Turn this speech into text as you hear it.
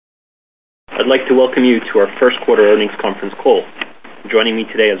like to welcome you to our first quarter earnings conference call. Joining me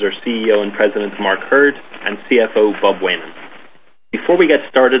today is our CEO and President, Mark Hurd, and CFO, Bob Wayman. Before we get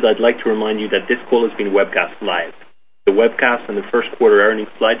started, I'd like to remind you that this call is being webcast live. The webcast and the first quarter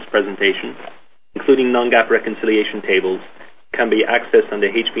earnings slides presentation, including non-GAAP reconciliation tables, can be accessed on the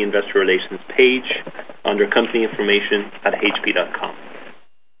HP Investor Relations page under Company Information at hp.com.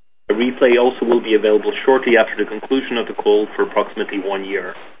 A replay also will be available shortly after the conclusion of the call for approximately 1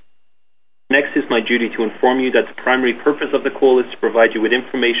 year. Next, is my duty to inform you that the primary purpose of the call is to provide you with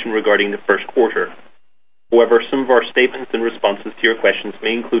information regarding the first quarter. However, some of our statements and responses to your questions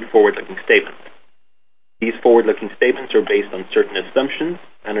may include forward-looking statements. These forward-looking statements are based on certain assumptions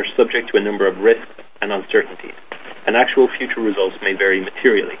and are subject to a number of risks and uncertainties, and actual future results may vary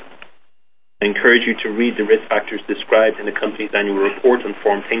materially. I encourage you to read the risk factors described in the company's annual report on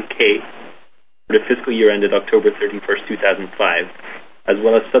Form 10-K for the fiscal year ended October 31st, 2005, as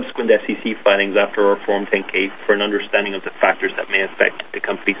well as subsequent SEC filings after our Form 10-K for an understanding of the factors that may affect the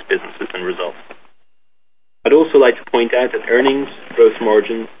company's businesses and results. I'd also like to point out that earnings, gross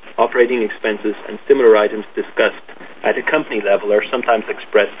margins, operating expenses, and similar items discussed at a company level are sometimes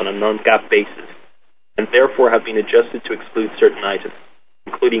expressed on a non-GAAP basis and therefore have been adjusted to exclude certain items,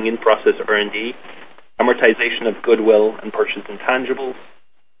 including in-process R&D, amortization of goodwill and purchased intangibles,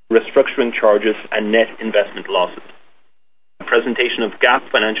 restructuring charges, and net investment losses. A presentation of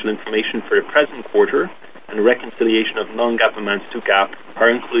GAAP financial information for the present quarter and reconciliation of non-GAAP amounts to GAAP are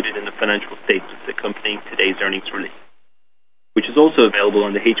included in the financial statements accompanying today's earnings release, which is also available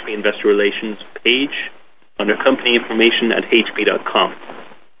on the HP Investor Relations page under Company Information at hp.com.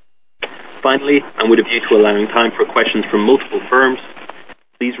 Finally, and with a view to allowing time for questions from multiple firms,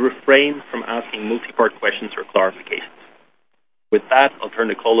 please refrain from asking multi-part questions or clarifications. With that, I'll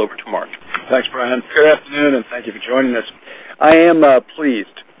turn the call over to Mark. Thanks, Brian. Good afternoon, and thank you for joining us. I am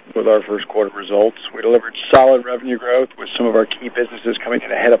pleased with our first quarter results. We delivered solid revenue growth with some of our key businesses coming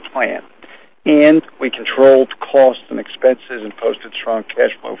in ahead of plan. And we controlled costs and expenses and posted strong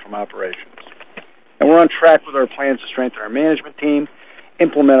cash flow from operations. And we're on track with our plans to strengthen our management team,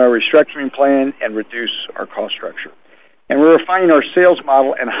 implement our restructuring plan, and reduce our cost structure. And we're refining our sales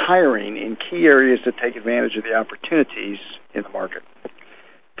model and hiring in key areas to take advantage of the opportunities in the market.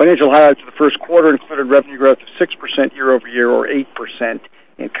 Financial highlights of the first quarter included revenue growth of 6% year over year, or 8%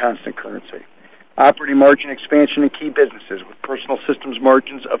 in constant currency. Operating margin expansion in key businesses with personal systems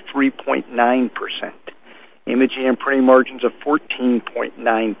margins of 3.9%, imaging and printing margins of 14.9%,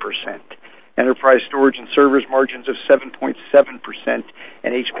 enterprise storage and servers margins of 7.7%,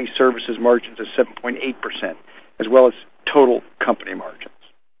 and HP services margins of 7.8%, as well as total company margins.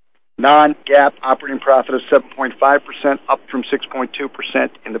 Non-GAAP operating profit of 7.5%, up from 6.2%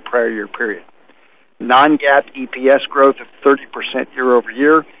 in the prior year period. Non-GAAP EPS growth of 30% year over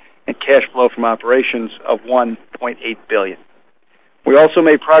year, and cash flow from operations of $1.8 billion. We also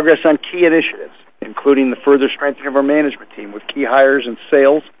made progress on key initiatives, including the further strengthening of our management team with key hires in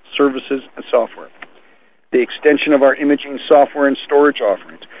sales, services, and software. The extension of our imaging software and storage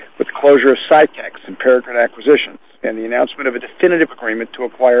offerings with the closure of Cytex and Peregrine acquisitions, and the announcement of a definitive agreement to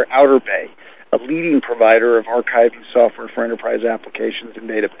acquire Outer Bay, a leading provider of archiving software for enterprise applications and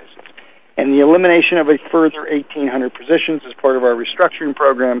databases, and the elimination of a further 1,800 positions as part of our restructuring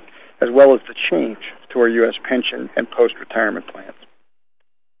program, as well as the change to our U.S. pension and post-retirement plans.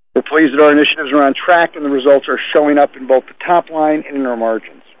 We're pleased that our initiatives are on track and the results are showing up in both the top line and in our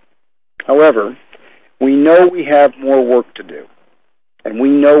margins. However, we know we have more work to do, and we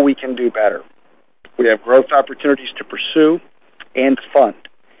know we can do better. We have growth opportunities to pursue and fund,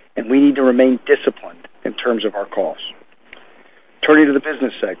 and we need to remain disciplined in terms of our costs. Turning to the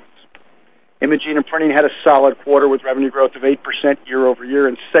business segments. Imaging and printing had a solid quarter with revenue growth of 8% year over year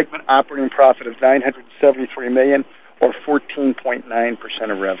and segment operating profit of $973 million, or 14.9%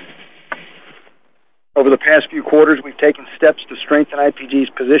 of revenue. Over the past few quarters, we've taken steps to strengthen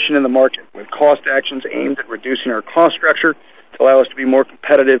IPG's position in the market with cost actions aimed at reducing our cost structure to allow us to be more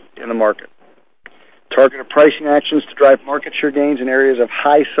competitive in the market. Targeted pricing actions to drive market share gains in areas of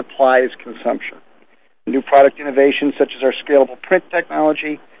high supplies consumption. New product innovations such as our scalable print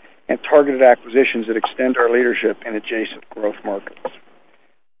technology, and targeted acquisitions that extend our leadership in adjacent growth markets.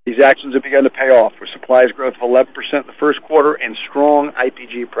 These actions have begun to pay off with supplies growth of 11% in the first quarter and strong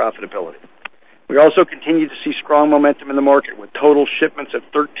IPG profitability. We also continue to see strong momentum in the market with total shipments of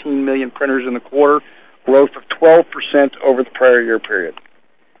 13 million printers in the quarter, growth of 12% over the prior year period.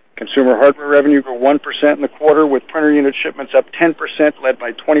 Consumer hardware revenue grew 1% in the quarter, with printer unit shipments up 10%, led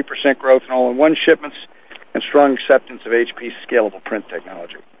by 20% growth in all-in-one shipments and strong acceptance of HP's scalable print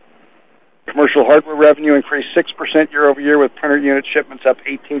technology. Commercial hardware revenue increased 6% year over year, with printer unit shipments up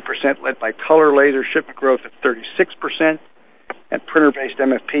 18%, led by color laser shipment growth of 36% and printer-based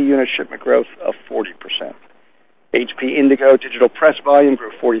MFP unit shipment growth of 40%. HP Indigo digital press volume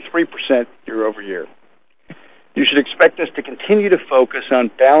grew 43% year over year. You should expect us to continue to focus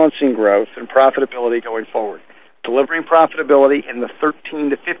on balancing growth and profitability going forward, delivering profitability in the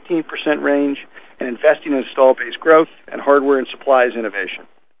 13 to 15% range and investing in install-based growth and hardware and supplies innovation.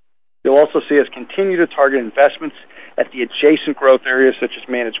 You'll also see us continue to target investments at the adjacent growth areas such as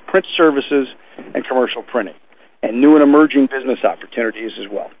managed print services and commercial printing, and new and emerging business opportunities as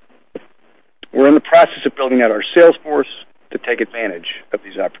well. We're in the process of building out our sales force to take advantage of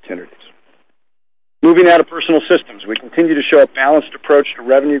these opportunities. Moving now to personal systems, we continue to show a balanced approach to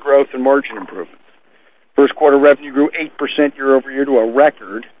revenue growth and margin improvement. First quarter revenue grew 8% year over year to a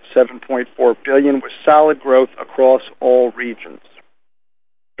record $7.4 billion, with solid growth across all regions.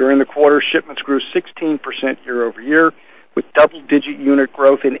 During the quarter, shipments grew 16% year over year, with double-digit unit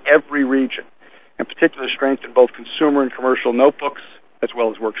growth in every region, and particular strength in both consumer and commercial notebooks, as well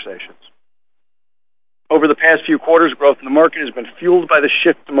as workstations. Over the past few quarters, growth in the market has been fueled by the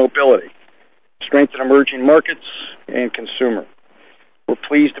shift to mobility, strength in emerging markets, and consumer. We're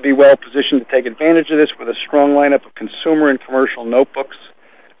pleased to be well positioned to take advantage of this with a strong lineup of consumer and commercial notebooks,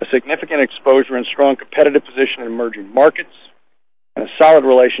 a significant exposure and strong competitive position in emerging markets, and a solid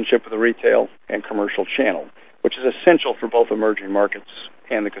relationship with the retail and commercial channel, which is essential for both emerging markets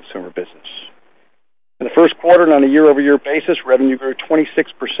and the consumer business. In the first quarter, and on a year-over-year basis, revenue grew 26%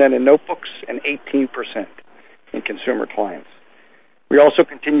 in notebooks and 18% in consumer clients. We also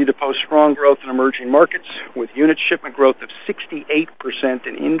continue to post strong growth in emerging markets, with unit shipment growth of 68%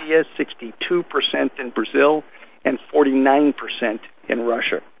 in India, 62% in Brazil, and 49% in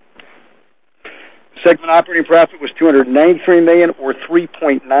Russia. Segment operating profit was $293 million, or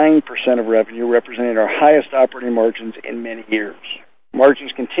 3.9% of revenue, representing our highest operating margins in many years.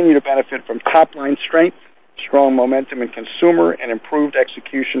 Margins continue to benefit from top-line strength, strong momentum in consumer, and improved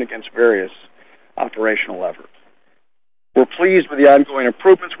execution against various operational levers. We're pleased with the ongoing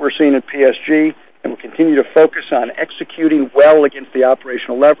improvements we're seeing in PSG, and we'll continue to focus on executing well against the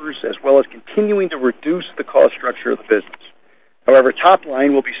operational levers, as well as continuing to reduce the cost structure of the business. However, top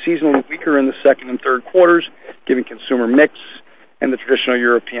line will be seasonally weaker in the second and third quarters, given consumer mix and the traditional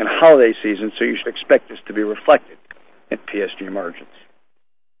European holiday season, so you should expect this to be reflected in PSG margins.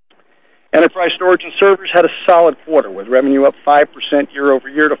 Enterprise storage and servers had a solid quarter, with revenue up 5% year over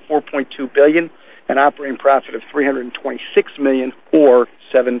year to $4.2 billion, and operating profit of $326 million, or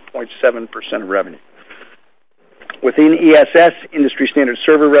 7.7% of revenue. Within ESS, industry standard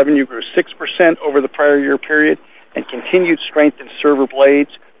server revenue grew 6% over the prior year period, and continued strength in server blades,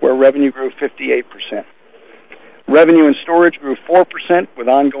 where revenue grew 58%. Revenue in storage grew 4%, with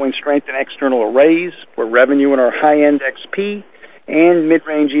ongoing strength in external arrays, where revenue in our high-end XP and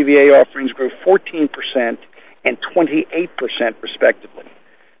mid-range EVA offerings grew 14% and 28% respectively.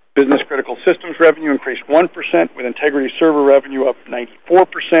 Business-critical systems revenue increased 1%, with Integrity server revenue up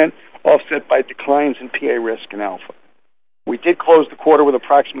 94%, offset by declines in PA RISC and Alpha. We did close the quarter with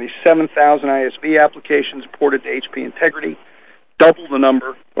approximately 7,000 ISV applications ported to HP Integrity, double the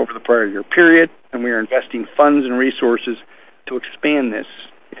number over the prior year period, and we are investing funds and resources to expand this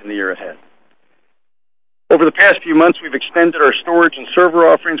in the year ahead. Over the past few months, we've extended our storage and server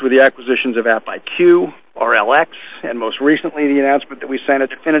offerings with the acquisitions of AppIQ, RLX, and most recently the announcement that we signed a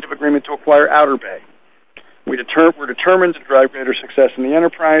definitive agreement to acquire Outer Bay. We're determined to drive greater success in the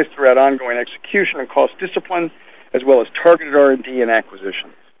enterprise throughout ongoing execution and cost discipline, as well as targeted R&D and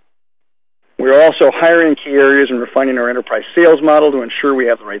acquisitions. We are also hiring in key areas and refining our enterprise sales model to ensure we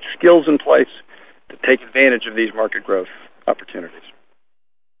have the right skills in place to take advantage of these market growth opportunities.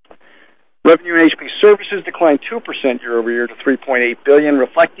 Revenue in HP Services declined 2% year over year to $3.8 billion,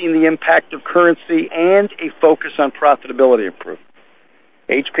 reflecting the impact of currency and a focus on profitability improvement.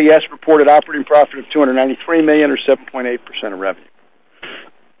 HPS reported operating profit of $293 million, or 7.8% of revenue.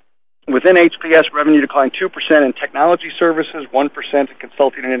 Within HPS, revenue declined 2% in technology services, 1% in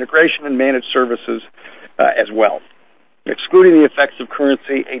consulting and integration, and managed services as well. Excluding the effects of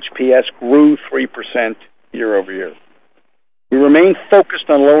currency, HPS grew 3% year over year. We remain focused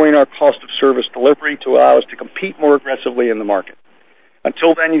on lowering our cost of service delivery to allow us to compete more aggressively in the market.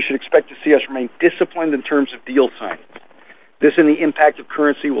 Until then, you should expect to see us remain disciplined in terms of deal signings. This and the impact of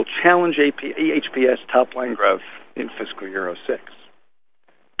currency will challenge HPS top-line growth in fiscal year 06.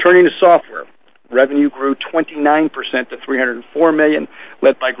 Turning to software, revenue grew 29% to $304 million,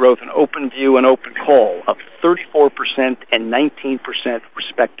 led by growth in OpenView and OpenCall, up 34% and 19%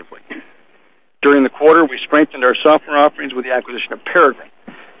 respectively. During the quarter, we strengthened our software offerings with the acquisition of Peregrine,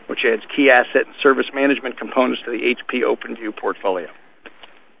 which adds key asset and service management components to the HP OpenView portfolio.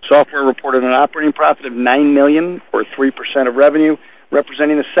 Software reported an operating profit of $9 million, or 3% of revenue,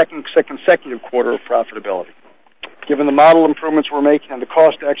 representing the second consecutive quarter of profitability. Given the model improvements we're making and the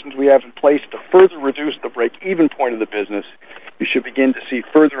cost actions we have in place to further reduce the break-even point of the business, you should begin to see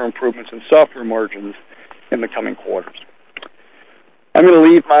further improvements in software margins in the coming quarters. I'm going to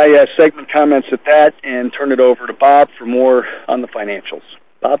leave my segment comments at that and turn it over to Bob for more on the financials.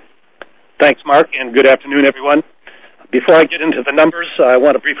 Bob? Thanks, Mark, and good afternoon, everyone. Before I get into the numbers, I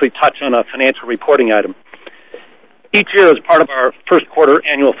want to briefly touch on a financial reporting item. Each year, as part of our first quarter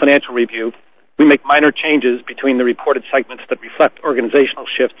annual financial review, we make minor changes between the reported segments that reflect organizational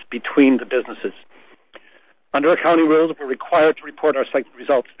shifts between the businesses. Under accounting rules, we're required to report our segment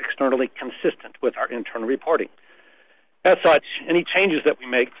results externally consistent with our internal reporting. As such, any changes that we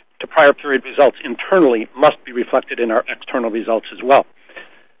make to prior period results internally must be reflected in our external results as well.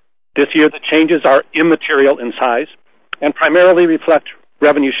 This year, the changes are immaterial in size and primarily reflect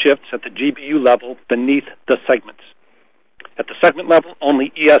revenue shifts at the GBU level beneath the segments. At the segment level,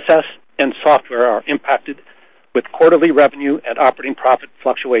 only ESS and software are impacted, with quarterly revenue and operating profit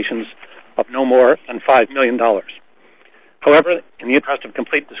fluctuations of no more than $5 million. However, in the interest of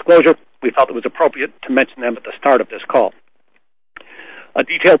complete disclosure, we felt it was appropriate to mention them at the start of this call. A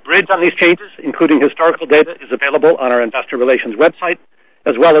detailed bridge on these changes, including historical data, is available on our investor relations website,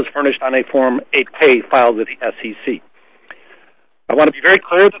 as well as furnished on a Form 8K filed with the SEC. I want to be very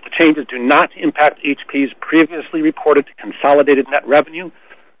clear that the changes do not impact HP's previously reported consolidated net revenue,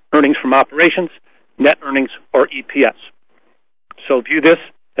 earnings from operations, net earnings, or EPS. So view this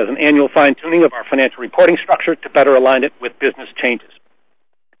as an annual fine-tuning of our financial reporting structure to better align it with business changes.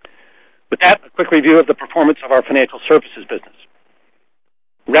 With that, a quick review of the performance of our financial services business.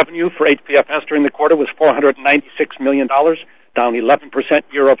 Revenue for HPFS during the quarter was $496 million, down 11%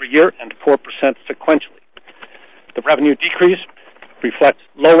 year over year and 4% sequentially. The revenue decrease reflects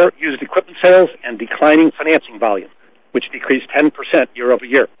lower used equipment sales and declining financing volume, which decreased 10% year over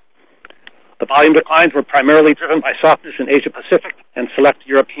year. The volume declines were primarily driven by softness in Asia Pacific and select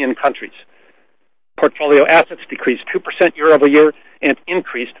European countries. Portfolio assets decreased 2% year over year and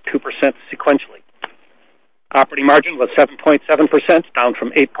increased 2% sequentially. Operating margin was 7.7%, down from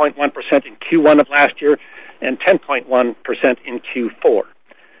 8.1% in Q1 of last year and 10.1% in Q4.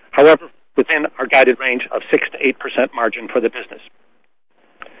 However, within our guided range of 6 to 8% margin for the business.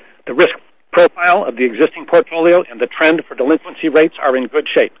 The risk profile of the existing portfolio and the trend for delinquency rates are in good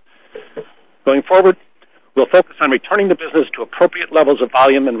shape. Going forward, we'll focus on returning the business to appropriate levels of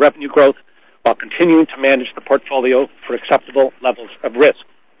volume and revenue growth while continuing to manage the portfolio for acceptable levels of risk.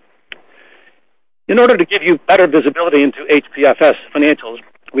 In order to give you better visibility into HPFS financials,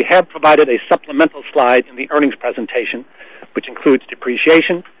 we have provided a supplemental slide in the earnings presentation, which includes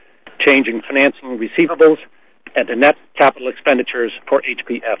depreciation, change in financing receivables, and the net capital expenditures for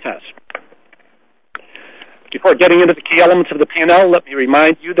HPFS. Before getting into the key elements of the P&L, let me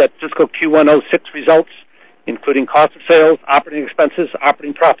remind you that fiscal Q1 06 results, including cost of sales, operating expenses,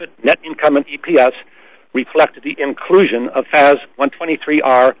 operating profit, net income, and EPS, reflect the inclusion of FAS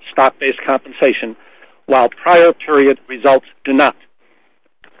 123R stock-based compensation, while prior period results do not.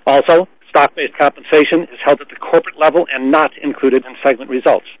 Also, stock-based compensation is held at the corporate level and not included in segment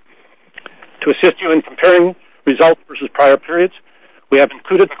results. To assist you in comparing results versus prior periods, we have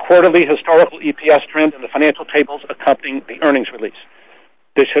included the quarterly historical EPS trend in the financial tables accompanying the earnings release.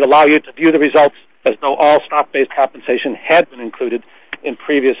 This should allow you to view the results as though all stock-based compensation had been included in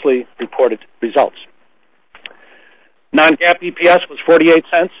previously reported results. Non-GAAP EPS was 48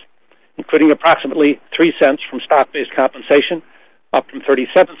 cents, including approximately 3 cents from stock-based compensation, up from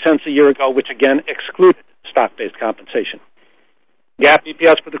 37 cents a year ago, which again excluded stock-based compensation. GAAP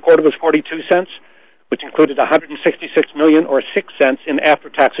EPS for the quarter was 42 cents, which included $166 million or 6 cents in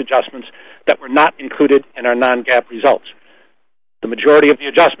after-tax adjustments that were not included in our non-GAAP results. The majority of the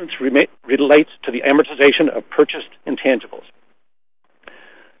adjustments relates to the amortization of purchased intangibles.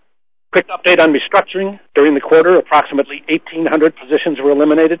 Quick update on restructuring. During the quarter, approximately 1,800 positions were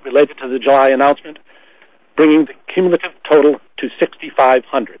eliminated related to the July announcement, bringing the cumulative total to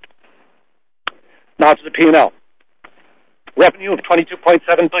 6,500. Now to the P&L. Revenue of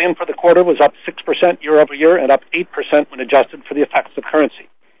 $22.7 billion for the quarter was up 6% year over year and up 8% when adjusted for the effects of currency.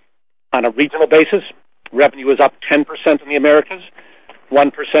 On a regional basis, revenue was up 10% in the Americas,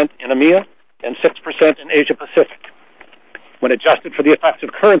 1% in EMEA, and 6% in Asia Pacific. When adjusted for the effects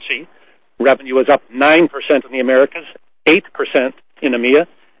of currency, revenue was up 9% in the Americas, 8% in EMEA,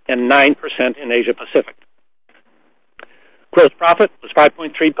 and 9% in Asia Pacific. Gross profit was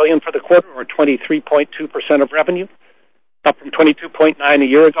 $5.3 billion for the quarter, or 23.2% of revenue. up from 22.9% a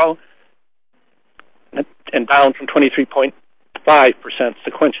year ago and down from 23.5%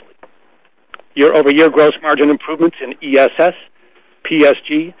 sequentially. Year-over-year gross margin improvements in ESS,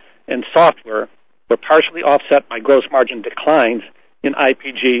 PSG, and software were partially offset by gross margin declines in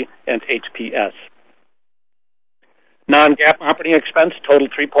IPG and HPS. Non-GAAP operating expense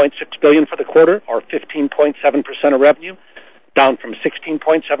totaled $3.6 billion for the quarter, or 15.7% of revenue, down from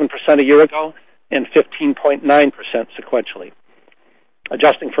 16.7% a year ago and 15.9% sequentially.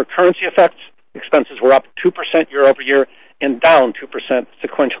 Adjusting for currency effects, expenses were up 2% year-over-year and down 2%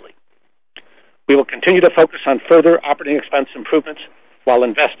 sequentially. We will continue to focus on further operating expense improvements while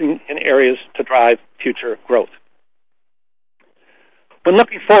investing in areas to drive future growth. When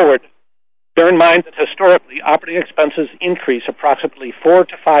looking forward, bear in mind that historically operating expenses increase approximately 4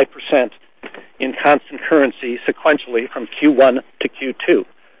 to 5% in constant currency sequentially from Q1 to Q2.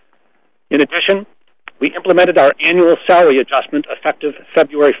 In addition, we implemented our annual salary adjustment effective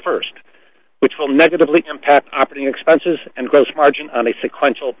February 1st, which will negatively impact operating expenses and gross margin on a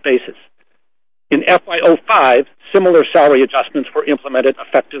sequential basis. In FY05, similar salary adjustments were implemented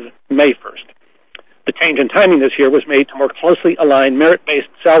effective May 1st. The change in timing this year was made to more closely align merit-based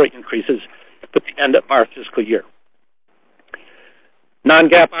salary increases with the end of our fiscal year.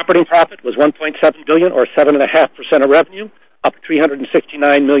 Non-GAAP operating profit was $1.7 billion, or 7.5% of revenue, up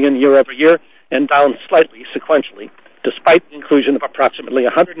 $369 million year-over-year and down slightly sequentially, despite the inclusion of approximately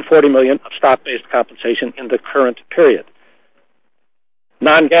 $140 million of stock-based compensation in the current period.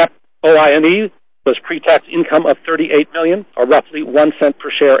 Non-GAAP OI&E was pre-tax income of $38 million, or roughly 1 cent per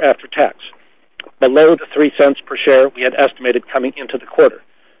share after tax, below the 3 cents per share we had estimated coming into the quarter.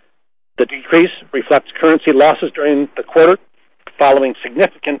 The decrease reflects currency losses during the quarter, following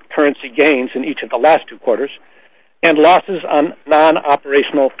significant currency gains in each of the last 2 quarters, and losses on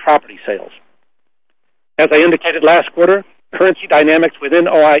non-operational property sales. As I indicated last quarter, currency dynamics within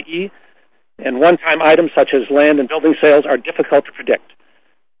OI&E and one-time items such as land and building sales are difficult to predict.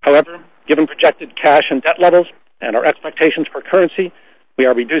 However, given projected cash and debt levels and our expectations for currency, we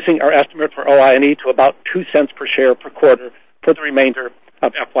are reducing our estimate for OI&E to about 2 cents per share per quarter for the remainder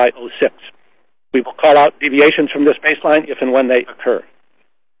of FY06. We will call out deviations from this baseline if and when they occur.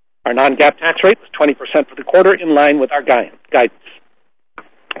 Our non-GAAP tax rate was 20% for the quarter, in line with our guidance.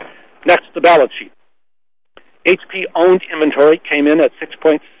 Next, the balance sheet. HP owned inventory came in at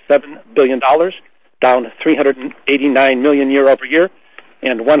 $6.7 billion, down $389 million year-over-year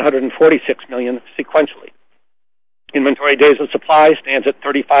and $146 million sequentially. Inventory days of supply stands at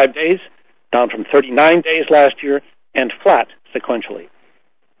 35 days, down from 39 days last year and flat sequentially.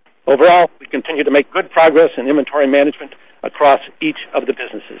 Overall, we continue to make good progress in inventory management across each of the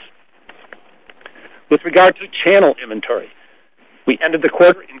businesses. With regard to channel inventory, we ended the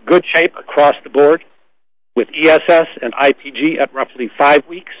quarter in good shape across the board, with ESS and IPG at roughly 5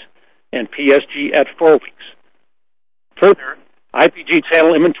 weeks and PSG at 4 weeks. Further, IPG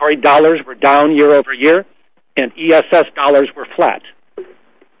channel inventory dollars were down year-over-year, and ESS dollars were flat.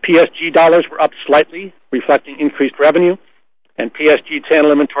 PSG dollars were up slightly, reflecting increased revenue, and PSG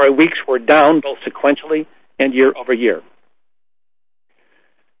channel inventory weeks were down both sequentially and year-over-year.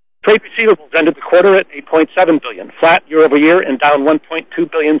 Trade receivables ended the quarter at $8.7 billion, flat year-over-year and down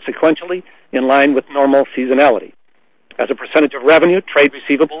 $1.2 billion sequentially, in line with normal seasonality. As a percentage of revenue, trade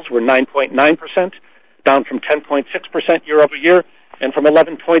receivables were 9.9%, down from 10.6% year-over-year and from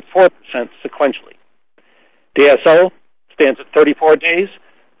 11.4% sequentially. DSO stands at 34 days,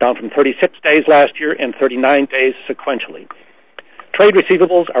 down from 36 days last year and 39 days sequentially. Trade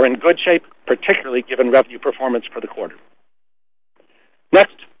receivables are in good shape, particularly given revenue performance for the quarter.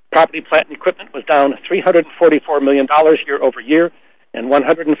 Next, property, plant, and equipment was down $344 million year-over-year and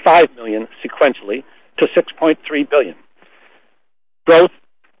 $105 million sequentially to $6.3 billion. Growth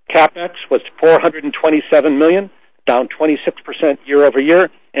CapEx was $427 million, down 26% year-over-year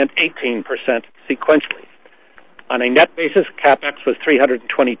and 18% sequentially. On a net basis, CapEx was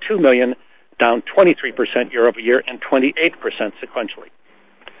 $322 million, down 23% year-over-year and 28% sequentially.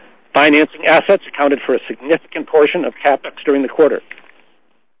 Financing assets accounted for a significant portion of CapEx during the quarter.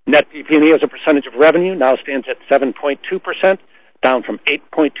 Net PP&E as a percentage of revenue now stands at 7.2%, down from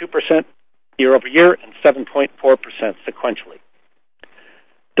 8.2% year-over-year and 7.4% sequentially.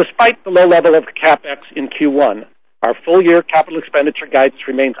 Despite the low level of CapEx in Q1, our full-year capital expenditure guidance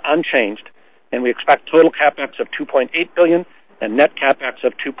remains unchanged, and we expect total CapEx of $2.8 billion and net CapEx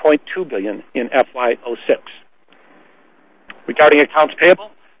of $2.2 billion in FY06. Regarding accounts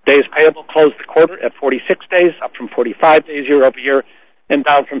payable, days payable closed the quarter at 46 days, up from 45 days year-over-year and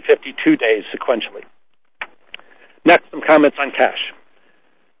down from 52 days sequentially. Next, some comments on cash.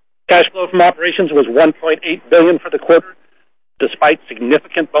 Cash flow from operations was $1.8 billion for the quarter, despite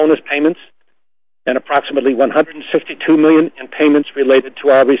significant bonus payments and approximately $162 million in payments related to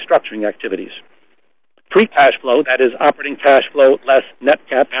our restructuring activities. Free cash flow, that is operating cash flow less net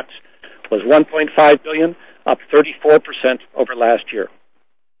CapEx, was $1.5 billion, up 34% over last year.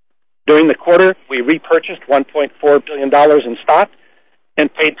 During the quarter, we repurchased $1.4 billion in stock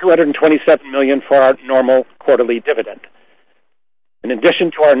and paid $227 million for our normal quarterly dividend. In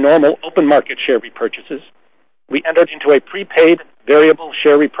addition to our normal open market share repurchases, we entered into a prepaid variable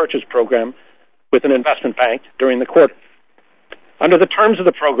share repurchase program with an investment bank during the quarter. Under the terms of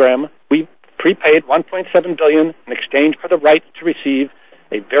the program, we prepaid $1.7 billion in exchange for the right to receive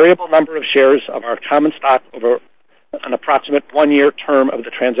a variable number of shares of our common stock over an approximate 1-year term of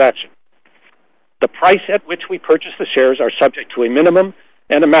the transaction. The price at which we purchase the shares are subject to a minimum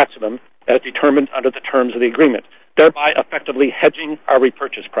and a maximum as determined under the terms of the agreement, thereby effectively hedging our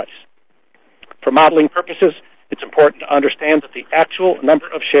repurchase price. For modeling purposes, it's important to understand that the actual number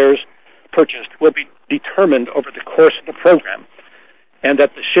of shares purchased will be determined over the course of the program, and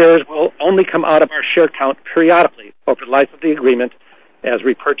that the shares will only come out of our share count periodically over the life of the agreement as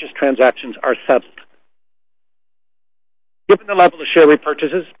repurchase transactions are settled. Given the level of share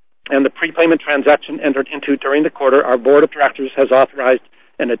repurchases and the prepayment transaction entered into during the quarter, our board of directors has authorized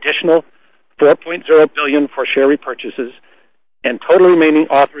an additional $4.0 billion for share repurchases, and total remaining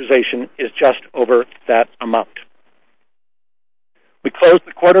authorization is just over that amount. We closed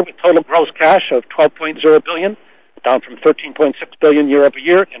the quarter with total gross cash of $12.0 billion, down from $13.6 billion year over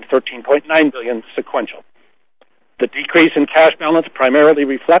year and $13.9 billion sequential. The decrease in cash balance primarily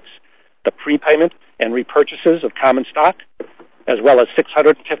reflects the prepayment and repurchases of common stock, as well as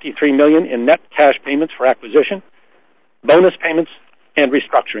 $653 million in net cash payments for acquisition, bonus payments, and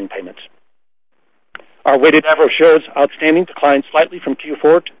restructuring payments. Our weighted average shares outstanding declined slightly from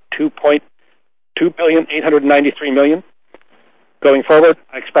Q4 to 2,893 million. Going forward,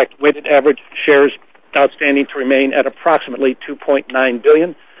 I expect weighted average shares outstanding to remain at approximately 2.9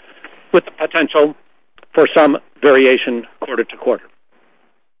 billion, with the potential for some variation quarter to quarter.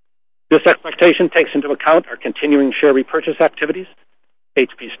 This expectation takes into account our continuing share repurchase activities,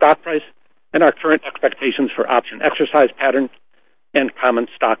 HP stock price, and our current expectations for option exercise patterns and common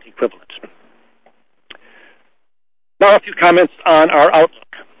stock equivalents. Now a few comments on our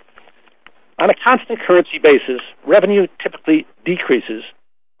outlook. On a constant currency basis, revenue typically decreases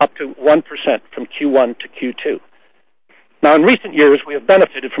up to 1% from Q1 to Q2. Now, in recent years, we have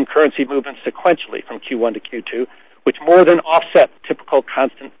benefited from currency movements sequentially from Q1 to Q2, which more than offset typical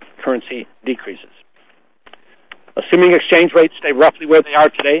constant currency decreases. Assuming exchange rates stay roughly where they are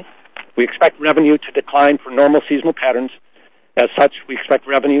today, we expect revenue to decline for normal seasonal patterns. As such, we expect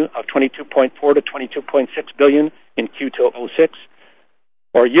revenue of $22.4 to $22.6 billion in Q2 '06,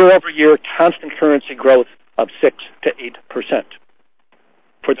 or year-over-year constant currency growth of 6 to 8%.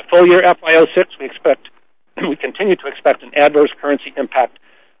 For the full year FY '06, we continue to expect an adverse currency impact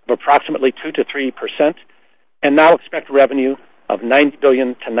of approximately 2 to 3%, and now expect revenue of $90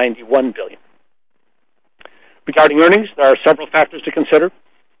 billion to $91 billion. Regarding earnings, there are several factors to consider.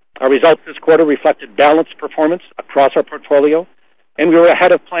 Our results this quarter reflected balanced performance across our portfolio, and we were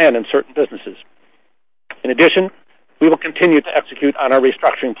ahead of plan in certain businesses. In addition, we will continue to execute on our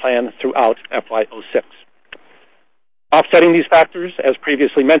restructuring plan throughout FY '06. Offsetting these factors, as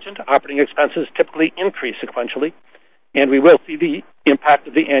previously mentioned, operating expenses typically increase sequentially, and we will see the impact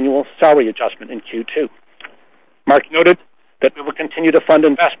of the annual salary adjustment in Q2. Mark noted that we will continue to fund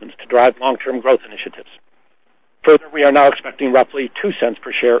investments to drive long-term growth initiatives. Further, we are now expecting roughly 2 cents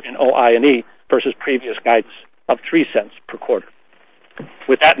per share in OI&E versus previous guidance of 3 cents per quarter.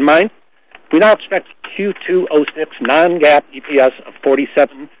 With that in mind, we now expect Q2 '06 non-GAAP EPS of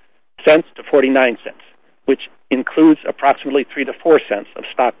 47 cents to 49 cents, which includes approximately 3 to 4 cents of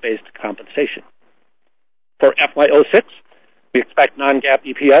stock-based compensation. For FY '06, we expect non-GAAP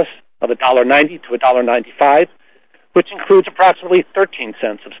EPS of $1.90 to $1.95, which includes approximately 13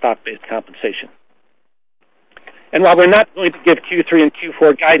 cents of stock-based compensation. And while we're not going to give Q3 and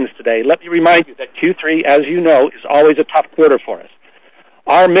Q4 guidance today, let me remind you that Q3, as you know, is always a tough quarter for us.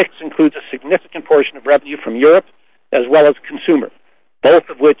 Our mix includes a significant portion of revenue from Europe as well as consumer, both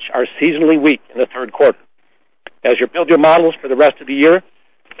of which are seasonally weak in the third quarter. As you build your models for the rest of the year,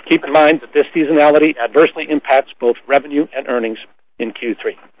 keep in mind that this seasonality adversely impacts both revenue and earnings in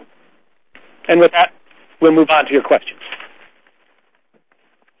Q3. And with that, we'll move on to your questions.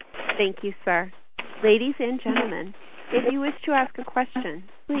 Thank you, sir. Ladies and gentlemen, if you wish to ask a question,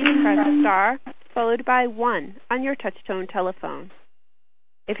 please press star followed by 1 on your touch-tone telephone.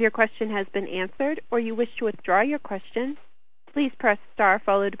 If your question has been answered or you wish to withdraw your question, please press star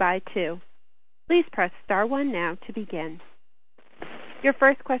followed by 2. Please press star 1 now to begin. Your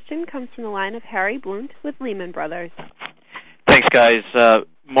first question comes from the line of Harry Blunt with Lehman Brothers. Thanks, guys.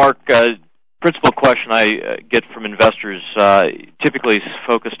 Mark, principal question I get from investors typically is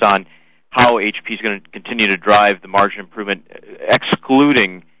focused on how HP is going to continue to drive the margin improvement,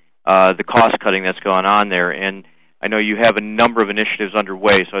 excluding the cost cutting that's going on there. And I know you have a number of initiatives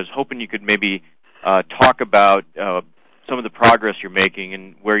underway, so I was hoping you could maybe talk about some of the progress you're making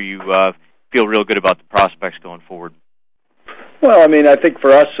and where you feel real good about the prospects going forward. Well, I mean, I think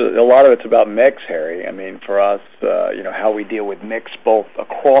for us, a lot of it's about mix, Harry. I mean, for us, how we deal with mix both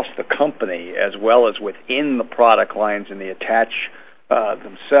across the company as well as within the product lines and the attach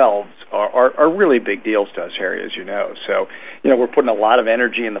themselves are really big deals to us, Harry, as you know. So, we're putting a lot of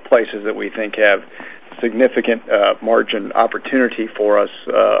energy in the places that we think have significant margin opportunity for us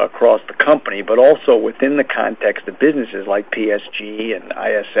across the company, but also within the context of businesses like PSG and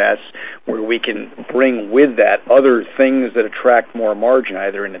ISS, where we can bring with that other things that attract more margin,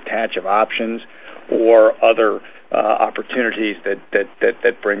 either in attach of options or other opportunities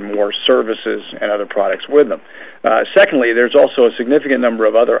that bring more services and other products with them. Secondly, there's also a significant number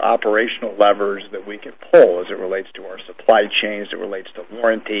of other operational levers that we can pull as it relates to our supply chain, as it relates to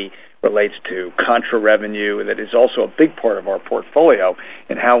warranty, relates to contra revenue. That is also a big part of our portfolio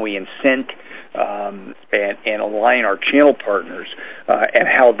and how we incent and align our channel partners and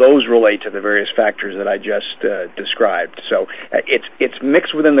how those relate to the various factors that I just described. So it's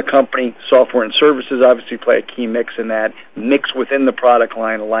mixed within the company. Software and services obviously play a key mix in that. Mix within the product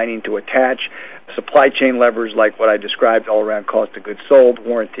line, aligning to attach. Supply chain levers like what I described all around cost of goods sold,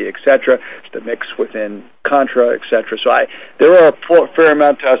 warranty, etc. The mix within contra, etc. So there are a fair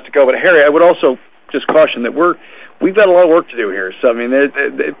amount to us to go. But Harry, I would also just caution that we've got a lot of work to do here. So I mean,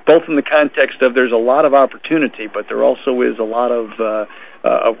 both in the context of there's a lot of opportunity, but there also is a lot of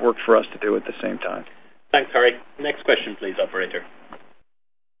work for us to do at the same time. Thanks, Harry. Next question, please, operator.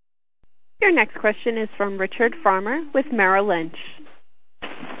 Your next question is from Richard Farmer with Merrill Lynch.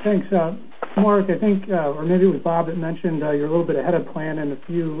 Thanks. Mark, I think, or maybe it was Bob that mentioned you're a little bit ahead of plan in a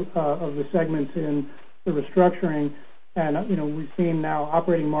few of the segments in the restructuring. And, we've seen now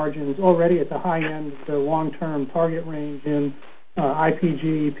operating margins already at the high end of the long-term target range in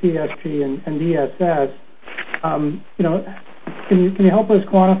IPG, PSG, and DSS. Can you help us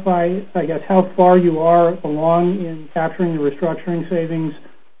quantify, I guess, how far you are along in capturing the restructuring savings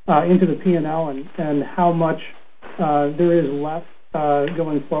into the P&L and how much there is left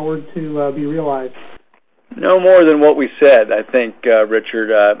going forward to be realized? No more than what we said, I think,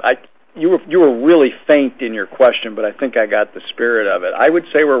 Richard. You were really faint in your question, but I think I got the spirit of it. I would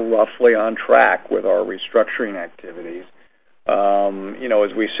say we're roughly on track with our restructuring activities.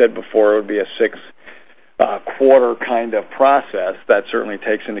 As we said before, it would be a 6-quarter kind of process. That certainly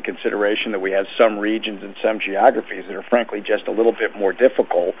takes into consideration that we have some regions and some geographies that are frankly just a little bit more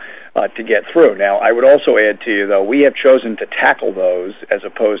difficult to get through. Now, I would also add to you, though, we have chosen to tackle those as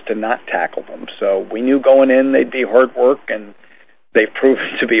opposed to not tackle them. So we knew going in they'd be hard work, and they've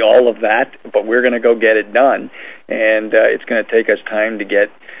proven to be all of that, but we're going to go get it done, and it's going to take us time to get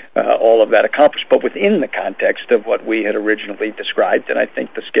all of that accomplished, but within the context of what we had originally described, and I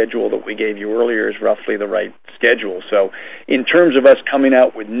think the schedule that we gave you earlier is roughly the right schedule. So in terms of us coming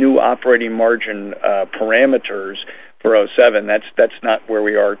out with new operating margin parameters for 2007, that's not where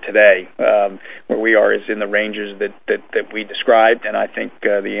we are today. Where we are is in the ranges that we described, and I think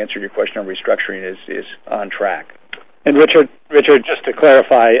the answer to your question on restructuring is on track. And Richard, just to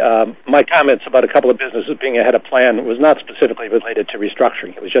clarify, my comments about a couple of businesses being ahead of plan was not specifically related to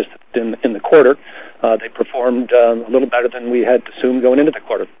restructuring. It was just in the quarter, they performed a little better than we had assumed going into the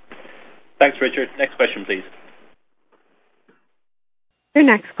quarter. Thanks, Richard. Next question, please. Your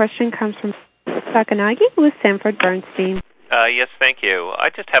next question comes from Sakanagi with Sanford Bernstein. Yes, thank you. I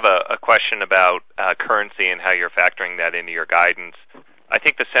just have a question about currency and how you're factoring that into your guidance. I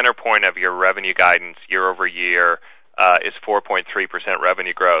think the center point of your revenue guidance year over year is 4.3%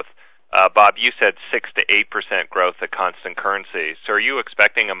 revenue growth. Bob, you said 6 to 8% growth at constant currency. So are you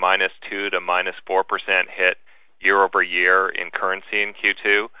expecting a -2 to -4% hit year over year in currency in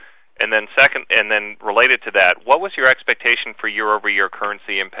Q2? And then related to that, what was your expectation for year over year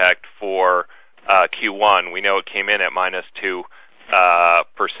currency impact for Q1? We know it came in at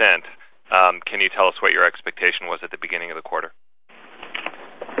 -2%. Can you tell us what your expectation was at the beginning of the quarter?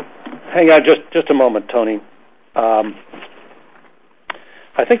 Hang on just a moment, Tony.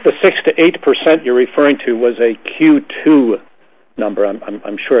 I think the 6 to 8% you're referring to was a Q2 number.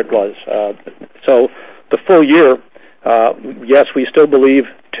 I'm sure it was. So the full year, yes, we still believe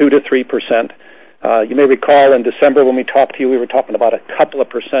 2 to 3%. You may recall in December when we talked to you, we were talking about a couple of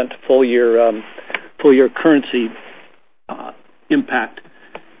percent full year currency impact.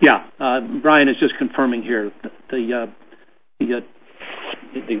 Yeah, Brian is just confirming here. The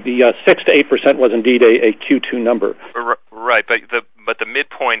 6 to 8% was indeed a Q2 number. Right, but the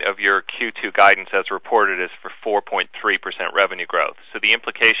midpoint of your Q2 guidance as reported is for 4.3% revenue growth. So the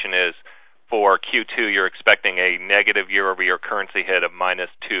implication is for Q2 you're expecting a negative year-over-year currency hit of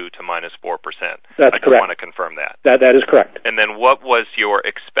 -2 to -4%. That's correct. I just want to confirm that. That is correct. And then what was your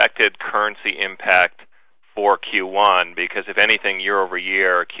expected currency impact for Q1? Because if anything,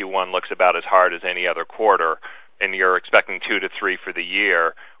 year-over-year, Q1 looks about as hard as any other quarter, and you're expecting 2 to 3 for the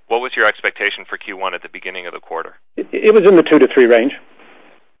year. What was your expectation for Q1 at the beginning of the quarter? It was in the 2 to 3 range.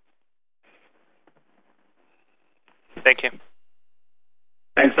 Thank you.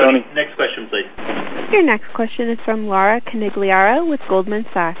 Thanks, Tony. Next question, please. Your next question is from Laura Canigliaro with Goldman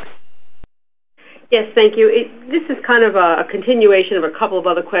Sachs. Yes, thank you. This is kind of a continuation of a couple of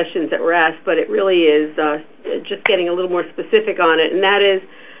other questions that were asked, but it really is just getting a little more specific on it, and that is,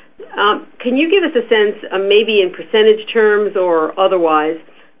 can you give us a sense, maybe in percentage terms or otherwise,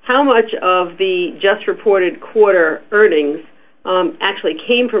 how much of the just reported quarter earnings actually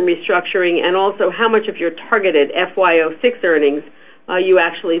came from restructuring, and also how much of your targeted FY06 earnings you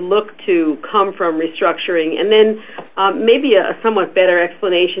actually look to come from restructuring? And then maybe a somewhat better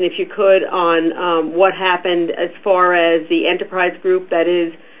explanation, if you could, on what happened as far as the enterprise group. That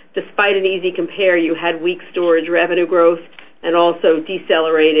is, despite an easy compare, you had weak storage revenue growth and also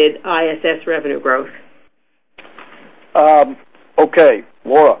decelerated ISS revenue growth. Okay,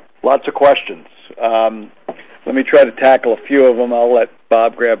 Laura, lots of questions. Let me try to tackle a few of them. I'll let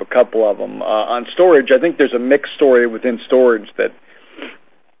Bob grab a couple of them. On storage, I think there's a mixed story within storage that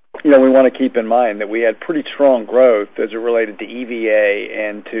we want to keep in mind, that we had pretty strong growth as it related to EVA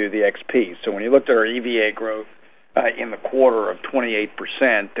and to the XP. So when you looked at our EVA growth in the quarter of 28%,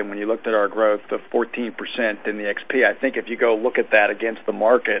 and when you looked at our growth of 14% in the XP, I think if you go look at that against the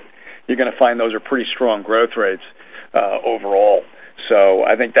market, you're going to find those are pretty strong growth rates overall. So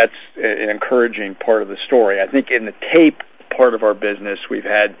I think that's an encouraging part of the story. I think in the tape part of our business, we've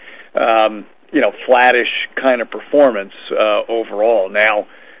had flattish kind of performance overall. Now,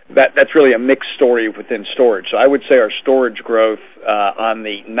 that's really a mixed story within storage. So I would say our storage growth on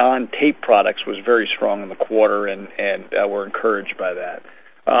the non-tape products was very strong in the quarter, and we're encouraged by that.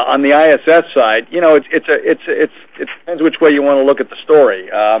 On the ISS side, it depends which way you want to look at the story.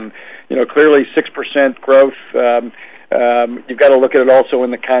 Clearly 6% growth. You've got to look at it also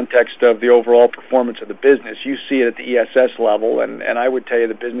in the context of the overall performance of the business. You see it at the ESS level, and I would tell you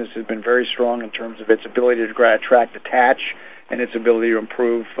the business has been very strong in terms of its ability to attract attach and its ability to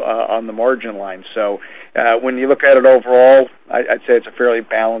improve on the margin line. So when you look at it overall, I'd say it's a fairly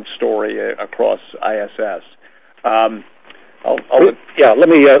balanced story across ISS. Let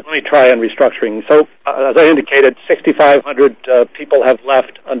me try on restructuring. So as I indicated, 6,500 people have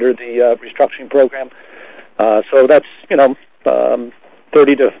left under the restructuring program. So that's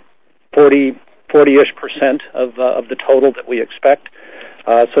 30 to 40-ish% of the total that we expect.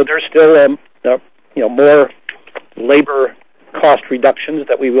 So there's still more labor cost reductions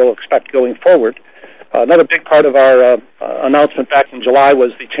that we will expect going forward. Another big part of our announcement back in July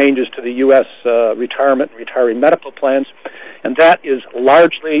was the changes to the U.S. retiree medical plans, and that is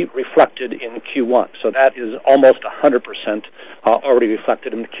largely reflected in Q1. So that is almost 100% already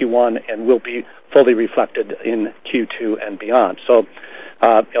reflected in Q1 and will be fully reflected in Q2 and beyond. So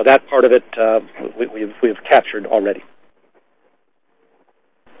that part of it we've captured already.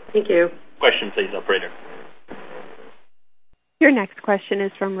 Thank you. Question, please, operator. Your next question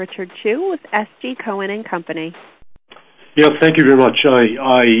is from Richard Chu with SG Cohen & Company. Yes, thank you very much.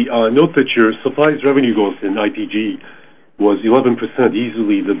 I note that your supplies revenue growth in IPG was 11%,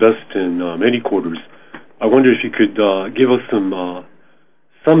 easily the best in many quarters. I wonder if you could give us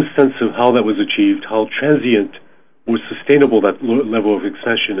some sense of how that was achieved, how transient or sustainable that level of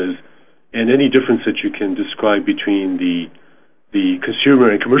expansion is, and any difference that you can describe between the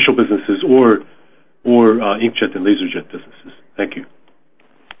consumer and commercial businesses or inkjet and laserjet businesses. Thank you.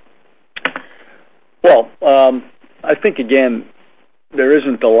 Well, I think, again, there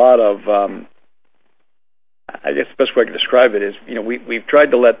isn't a lot of, I guess the best way I can describe it is, we've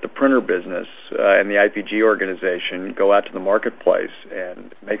tried to let the printer business and the IPG organization go out to the marketplace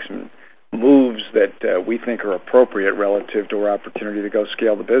and make some moves that we think are appropriate relative to our opportunity to go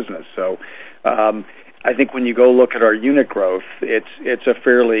scale the business. So I think when you go look at our unit growth, it's a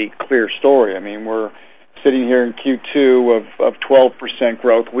fairly clear story. I mean, we're sitting here in Q2 of 12%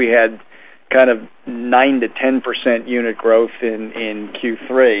 growth. We had kind of 9 to 10% unit growth in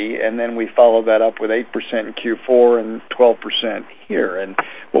Q3, and then we followed that up with 8% in Q4 and 12% here. And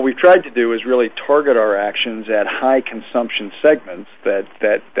what we've tried to do is really target our actions at high consumption segments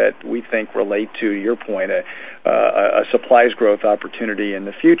that we think relate to your point, a supplies growth opportunity in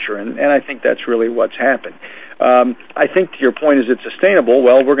the future, and I think that's really what's happened. I think to your point, is it sustainable?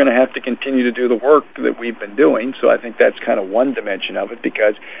 Well, we're going to have to continue to do the work that we've been doing, so I think that's kind of one dimension of it,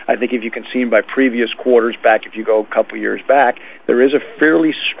 because I think if you can see by previous quarters back, if you go a couple years back, there is a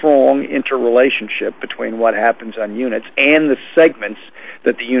fairly strong interrelationship between what happens on units and the segments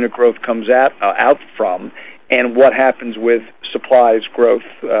that the unit growth comes out from, and what happens with supplies growth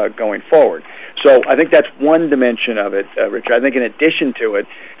going forward. So I think that's one dimension of it, Richard. I think in addition to it,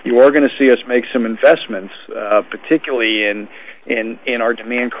 you are going to see us make some investments, particularly in our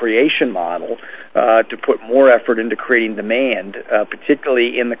demand creation model, to put more effort into creating demand,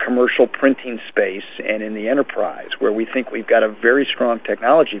 particularly in the commercial printing space and in the enterprise, where we think we've got a very strong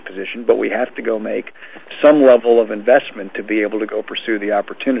technology position, but we have to go make some level of investment to be able to go pursue the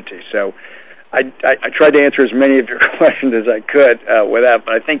opportunity. So I tried to answer as many of your questions as I could with that,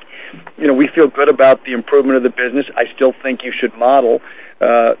 but I think we feel good about the improvement of the business. I still think you should model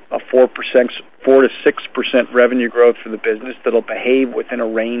a 4 to 6% revenue growth for the business that'll behave within a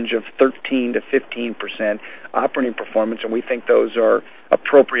range of 13 to 15% operating performance, and we think those are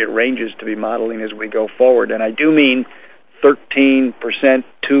appropriate ranges to be modeling as we go forward. And I do mean 13%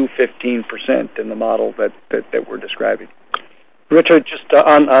 to 15% in the model that we're describing. Richard, just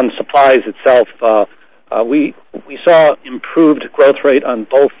on supplies itself, we saw improved growth rate on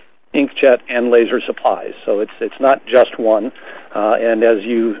both inkjet and laser supplies, so it's not just one. And as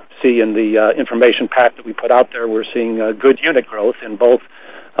you see in the information pack that we put out there, we're seeing good unit growth in both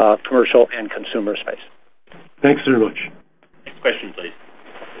commercial and consumer space. Thanks very much. Next question, please.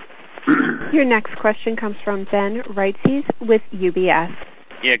 Your next question comes from Ben Reitzes with UBS.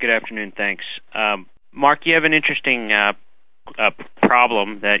 Yeah, good afternoon. Thanks. Mark, you have an interesting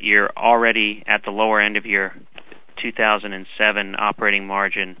problem that you're already at the lower end of your 2007 operating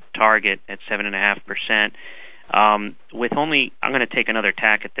margin target at 7.5%. With only, I'm going to take another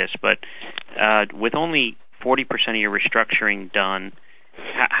tack at this, but with only 40% of your restructuring done,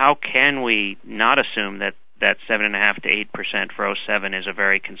 how can we not assume that 7.5% to 8% for 2007 is a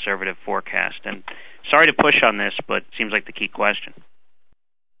very conservative forecast? And sorry to push on this, but it seems like the key question.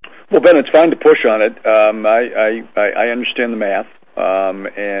 Well, Ben, it's fine to push on it. I understand the math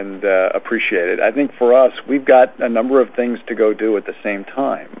and appreciate it. I think for us, we've got a number of things to go do at the same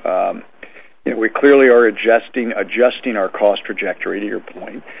time. We clearly are adjusting our cost trajectory, to your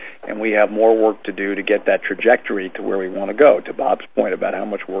point, and we have more work to do to get that trajectory to where we want to go, to Bob's point about how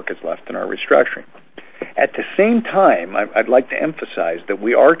much work is left in our restructuring. At the same time, I'd like to emphasize that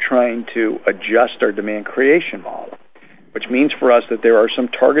we are trying to adjust our demand creation model, which means for us that there are some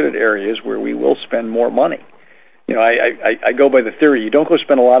targeted areas where we will spend more money. I go by the theory, you don't go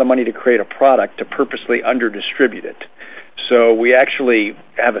spend a lot of money to create a product to purposely under-distribute it. So we actually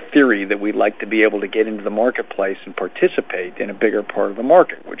have a theory that we'd like to be able to get into the marketplace and participate in a bigger part of the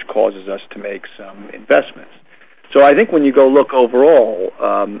market, which causes us to make some investments. So I think when you go look overall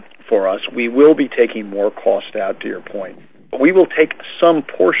for us, we will be taking more cost out, to your point. But we will take some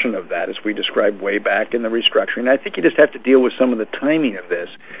portion of that, as we described way back in the restructuring. I think you just have to deal with some of the timing of this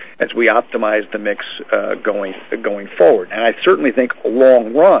as we optimize the mix going forward. And I certainly think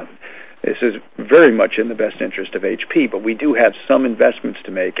long run, this is very much in the best interest of HP, but we do have some investments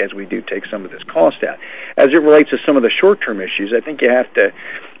to make as we do take some of this cost out. As it relates to some of the short-term issues, I think you have to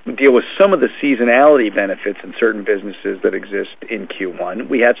deal with some of the seasonality benefits in certain businesses that exist in Q1.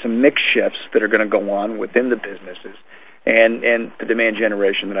 We have some mix shifts that are going to go on within the businesses and the demand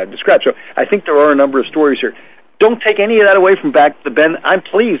generation that I've described. So I think there are a number of stories here. Don't take any of that away from back to Ben. I'm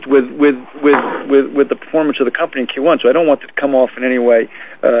pleased with the performance of the company in Q1, so I don't want it to come off in any way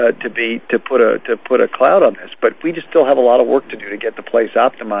to put a cloud on this. But we just still have a lot of work to do to get the place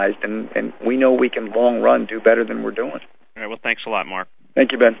optimized, and we know we can long run do better than we're doing. All right. Well, thanks a lot, Mark.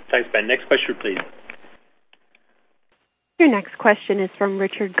 Thank you, Ben. Thanks, Ben. Next question, please. Your next question is from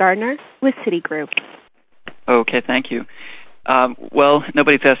Richard Gardner with Citigroup. Okay, thank you. Well,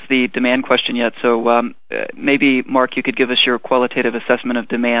 nobody's asked the demand question yet, so maybe, Mark, you could give us your qualitative assessment of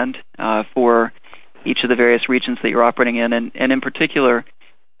demand for each of the various regions that you're operating in, and in particular,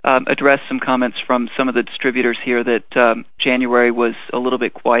 address some comments from some of the distributors here that January was a little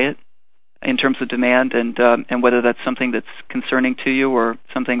bit quiet in terms of demand, and whether that's something that's concerning to you or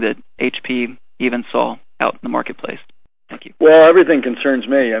something that HP even saw out in the marketplace. Thank you. Well, everything concerns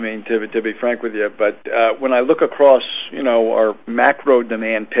me, I mean, to be frank with you. But when I look across, our macro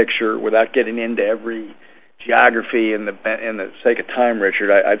demand picture, without getting into every geography in the sake of time, Richard,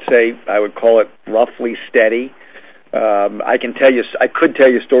 I'd say I would call it roughly steady. I could tell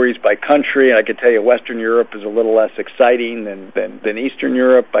you stories by country, and I could tell you Western Europe is a little less exciting than Eastern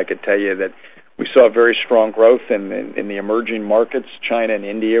Europe. I could tell you that we saw very strong growth in the emerging markets. China and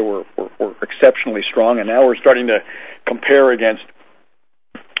India were exceptionally strong, and now we're starting to compare against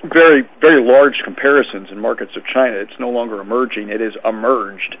very, very large comparisons in markets of China. It's no longer emerging; it is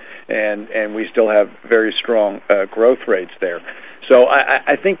emerged, and we still have very strong growth rates there. So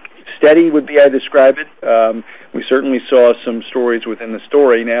I think steady would be how I describe it. We certainly saw some stories within the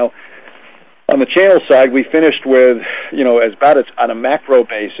story. Now, on the channel side, we finished with, on a macro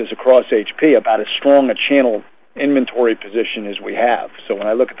basis across HP, about as strong a channel inventory position as we have. So when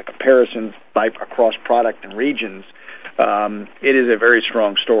I look at the comparisons across product and regions, it is a very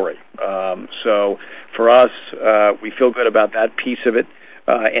strong story. So for us, we feel good about that piece of it.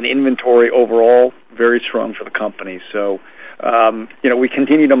 And inventory overall, very strong for the company. So, we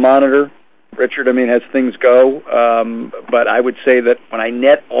continue to monitor, Richard, as things go. But I would say that when I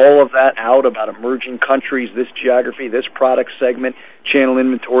net all of that out about emerging countries, this geography, this product segment, channel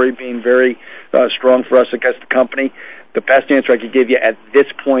inventory being very strong for us against the company, the best answer I could give you at this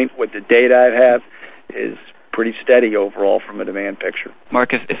point with the data I have is pretty steady overall from a demand picture.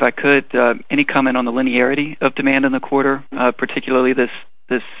 Mark, if I could, any comment on the linearity of demand in the quarter, particularly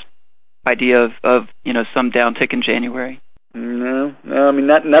this idea of some downtick in January? No,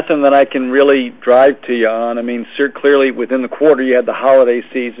 nothing that I can really drive to you on. Clearly within the quarter you had the holiday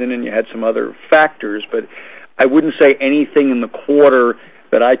season and you had some other factors, but I wouldn't say anything in the quarter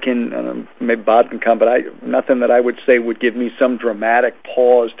that I can, maybe Bob can come, but nothing that I would say would give me some dramatic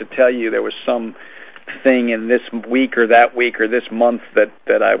pause to tell you there was some thing in this week or this month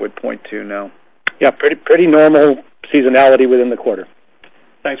that I would point to, no. Yeah, pretty normal seasonality within the quarter.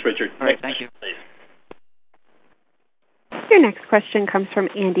 Thanks, Richard. All right, thank you. Your next question comes from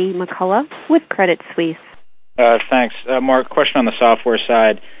Andy McCullough with Credit Suisse. Thanks. Mark, question on the software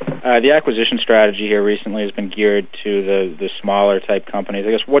side. The acquisition strategy here recently has been geared to the smaller type companies.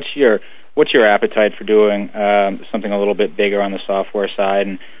 I guess what's your appetite for doing something a little bit bigger on the software side,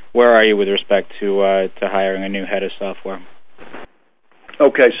 and where are you with respect to hiring a new head of software?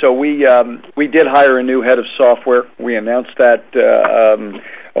 Okay, so we did hire a new head of software. We announced that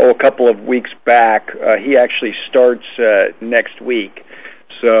a couple of weeks back. He actually starts next week,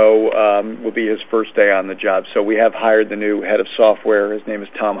 so will be his first day on the job. So we have hired the new head of software. His name is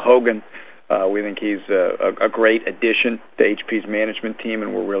Tom Hogan. We think he's a great addition to HP's management team,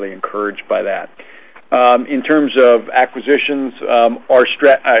 and we're really encouraged by that. In terms of acquisitions,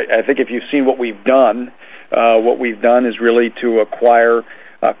 I think if you've seen what we've done is really to acquire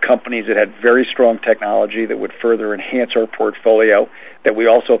companies that had very strong technology that would further enhance our portfolio, that we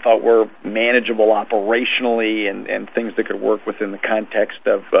also thought were manageable operationally and things that could work within the context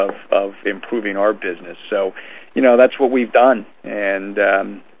of improving our business. So, that's what we've done, and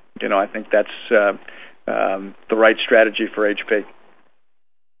I think that's the right strategy for HP.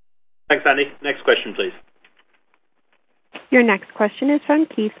 Thanks, Andy. Next question, please. Your next question is from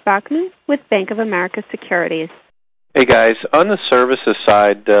Keith Bachman with Bank of America Securities. Hey, guys. On the services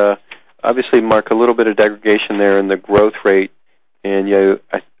side, obviously, Mark, a little bit of degradation there in the growth rate, and you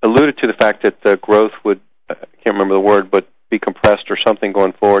alluded to the fact that the growth would, I can't remember the word, but be compressed or something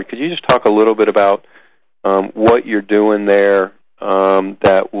going forward. Could you just talk a little bit about what you're doing there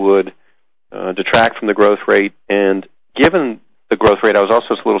that would detract from the growth rate? And given the growth rate, I was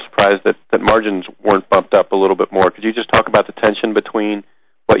also a little surprised that margins weren't bumped up a little bit more. Could you just talk about the tension between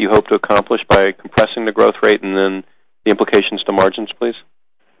what you hope to accomplish by compressing the growth rate and then the implications to margins, please?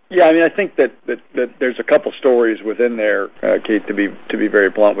 Yeah, I think that there's a couple stories within there, Keith, to be very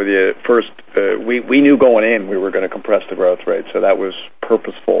blunt with you. First, we knew going in we were going to compress the growth rate, so that was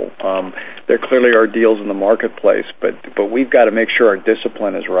purposeful. There clearly are deals in the marketplace, but we've got to make sure our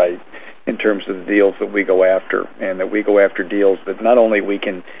discipline is right in terms of the deals that we go after, and that we go after deals that not only we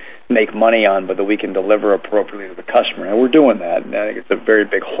can make money on, but that we can deliver appropriately to the customer. And we're doing that, and I think it's a very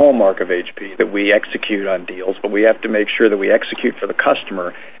big hallmark of HP that we execute on deals, but we have to make sure that we execute for the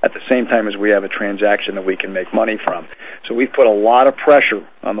customer at the same time as we have a transaction that we can make money from. So we've put a lot of pressure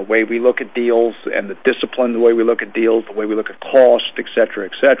on the way we look at deals and the discipline, the way we look at deals, the way we look at cost, et cetera,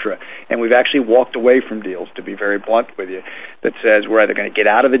 and we've actually walked away from deals, to be very blunt with you, that says we're either going to get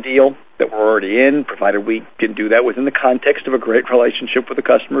out of the deal that we're already in, provided we can do that within the context of a great relationship with the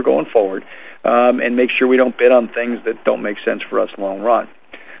customer going forward, and make sure we don't bid on things that don't make sense for us long run.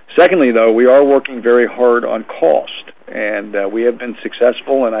 Secondly, though, we are working very hard on cost, and we have been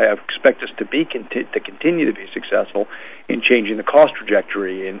successful, and I expect us to continue to be successful in changing the cost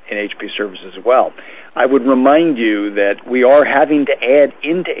trajectory in HP Services as well. I would remind you that we are having to add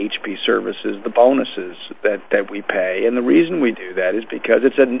into HP Services the bonuses that we pay, and the reason we do that is because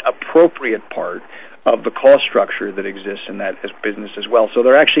it's an appropriate part of the cost structure that exists in that business as well. So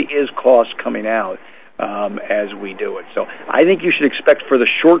there actually is cost coming out as we do it. So I think you should expect for the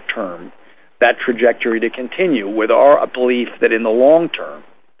short term that trajectory to continue, with our belief that in the long term,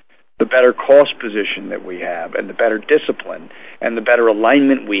 the better cost position that we have and the better discipline and the better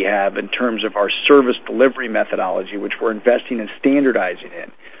alignment we have in terms of our service delivery methodology, which we're investing in standardizing in,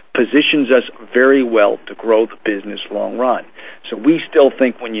 positions us very well to grow the business long run. So we still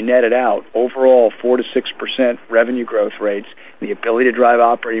think when you net it out, overall 4 to 6% revenue growth rates, the ability to drive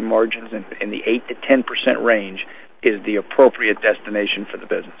operating margins in the 8 to 10% range is the appropriate destination for the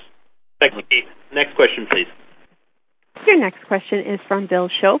business. Thank you, Keith. Next question, please. Your next question is from Bill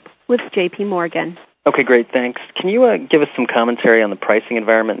Shope with J.P. Morgan. Okay, great, thanks. Can you give us some commentary on the pricing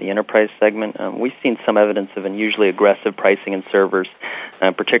environment in the enterprise segment? We've seen some evidence of unusually aggressive pricing in servers,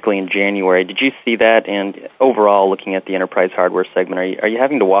 particularly in January. Did you see that? And overall, looking at the enterprise hardware segment, are you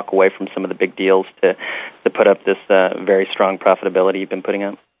having to walk away from some of the big deals to put up this very strong profitability you've been putting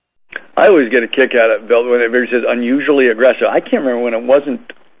up? I always get a kick out of it, Bill, when it says unusually aggressive. I can't remember when it wasn't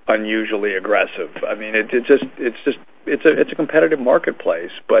unusually aggressive. I mean, it's a competitive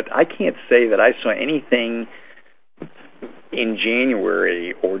marketplace, but I can't say that I saw anything in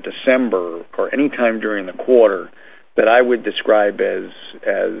January or December or any time during the quarter that I would describe as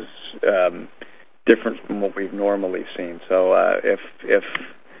different from what we've normally seen. So if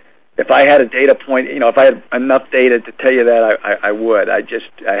I had a data point, if I had enough data to tell you that, I would. I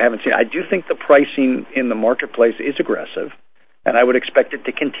haven't seen it. I do think the pricing in the marketplace is aggressive, and I would expect it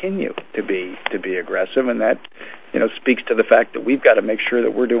to continue to be aggressive, and that speaks to the fact that we've got to make sure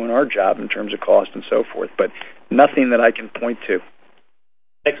that we're doing our job in terms of cost and so forth, but nothing that I can point to.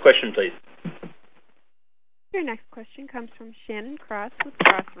 Next question, please. Your next question comes from Shannon Cross with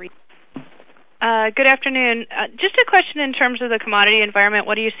Cross Research. Good afternoon. Just a question in terms of the commodity environment.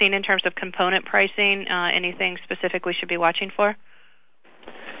 What are you seeing in terms of component pricing? Anything specific we should be watching for?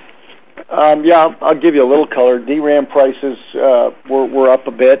 I'll give you a little color. DRAM prices were up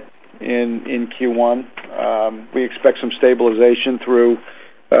a bit in Q1. We expect some stabilization through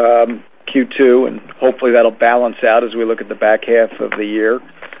Q2, and hopefully that'll balance out as we look at the back half of the year.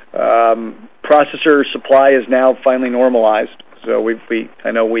 Processor supply is now finally normalized. So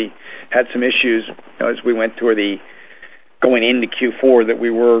I know we had some issues as we went through going into Q4 that we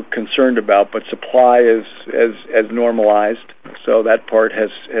were concerned about, but supply is normalized, so that part has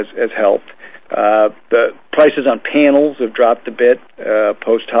helped. The prices on panels have dropped a bit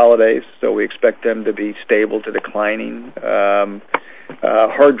post-holidays, so we expect them to be stable to declining.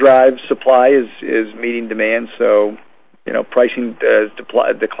 Hard drive supply is meeting demand, so pricing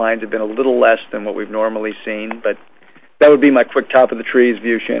declines have been a little less than what we've normally seen, but that would be my quick top of the trees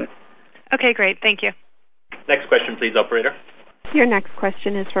view, Shannon. Okay, great. Thank you. Next question, please, operator. Your next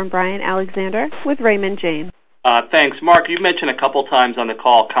question is from Brian Alexander with Raymond James. Thanks. Mark, you've mentioned a couple times on the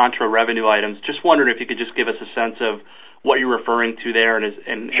call contra revenue items. Just wondered if you could just give us a sense of what you're referring to there,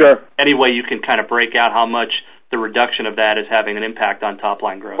 and sure. Any way you can kind of break out how much the reduction of that is having an impact on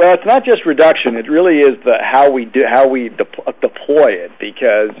top-line growth. Well, it's not just reduction. It really is how we deploy it,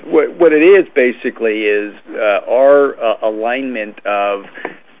 because what it is basically is our alignment of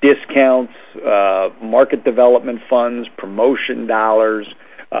discounts, market development funds, promotion dollars,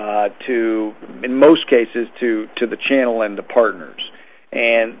 in most cases, to the channel and the partners.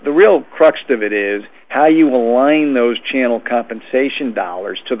 And the real crux of it is how you align those channel compensation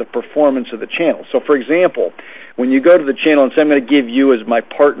dollars to the performance of the channel. So, for example, when you go to the channel and say, I'm going to give you as my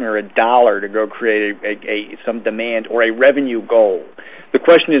partner $1 to go create some demand or a revenue goal, the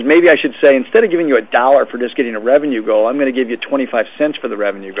question is, maybe I should say, instead of giving you $1 for just getting a revenue goal, I'm going to give you 25 cents for the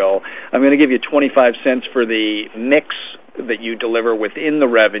revenue goal. I'm going to give you 25 cents for the mix that you deliver within the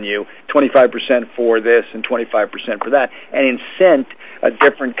revenue, 25% for this and 25% for that, and incent a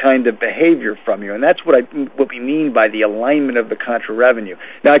different kind of behavior from you. And that's what we mean by the alignment of the contra revenue.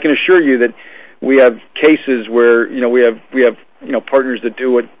 Now, I can assure you that we have cases where we have partners that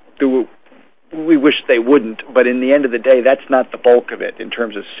do what we wish they wouldn't, but in the end of the day, that's not the bulk of it in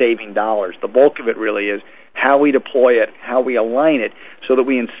terms of saving dollars. The bulk of it really is how we deploy it, how we align it, so that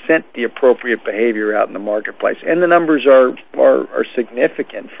we incent the appropriate behavior out in the marketplace. And the numbers are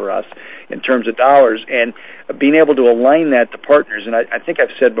significant for us in terms of dollars, and being able to align that to partners. And I think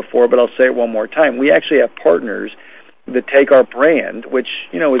I've said before, but I'll say it one more time. We actually have partners that take our brand, which,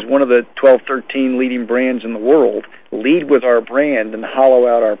 is one of the 12, 13 leading brands in the world, lead with our brand and hollow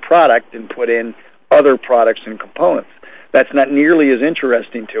out our product and put in other products and components. That's not nearly as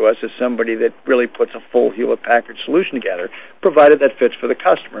interesting to us as somebody that really puts a full Hewlett Packard solution together, provided that fits for the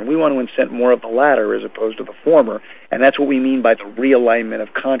customer. And we want to incent more of the latter as opposed to the former, and that's what we mean by the realignment of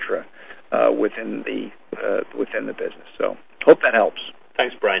Contra within the business. So hope that helps.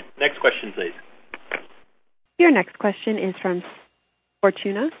 Thanks, Brian. Next question, please. Your next question is from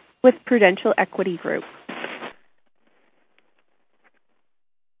Fortuna with Prudential Equity Group.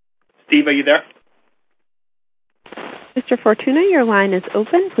 Steve, are you there? Mr. Fortuna, your line is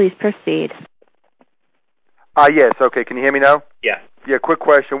open. Please proceed. Yes. Okay. Can you hear me now? Yeah. Yeah. Quick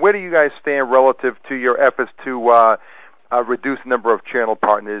question. Where do you guys stand relative to your efforts to reduce the number of channel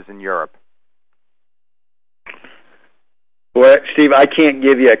partners in Europe? Well, Steve, I can't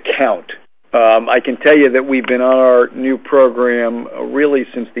give you a count. I can tell you that we've been on our new program really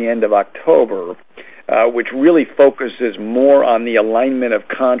since the end of October, which really focuses more on the alignment of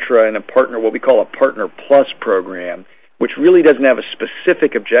Contra and what we call a Partner Plus program, which really doesn't have a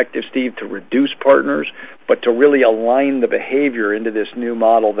specific objective, Steve, to reduce partners, but to really align the behavior into this new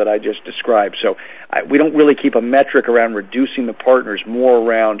model that I just described. So we don't really keep a metric around reducing the partners, more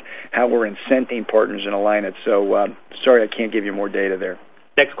around how we're incenting partners and align it. So sorry, I can't give you more data there.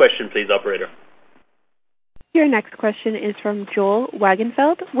 Next question, please, operator. Your next question is from Joel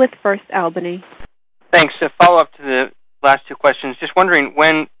Wagenfeld with First Albany. Thanks. To follow up to the last two questions, just wondering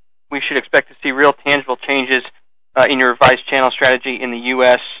when we should expect to see real tangible changes in your revised channel strategy in the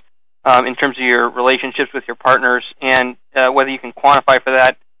U.S. In terms of your relationships with your partners, and whether you can quantify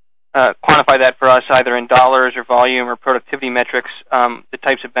that for us either in dollars or volume or productivity metrics, the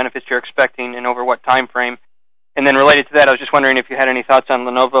types of benefits you're expecting and over what time frame. And then related to that, I was just wondering if you had any thoughts on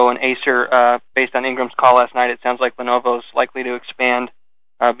Lenovo and Acer based on Ingram's call last night. It sounds like Lenovo's likely to expand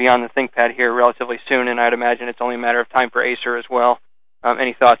beyond the ThinkPad here relatively soon, and I'd imagine it's only a matter of time for Acer as well.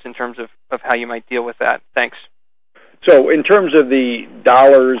 Any thoughts in terms of how you might deal with that? Thanks. So in terms of the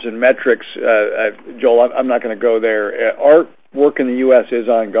dollars and metrics, Joel, I'm not going to go there. Our work in the U.S. is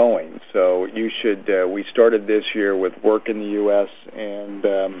ongoing, so you started this year with work in the U.S., and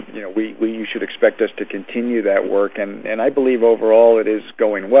you should expect us to continue that work, and I believe overall it is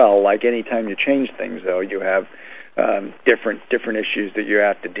going well. Like any time you change things, though, you have different issues that you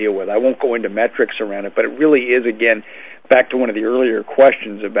have to deal with. I won't go into metrics around it, but it really is, again, back to one of the earlier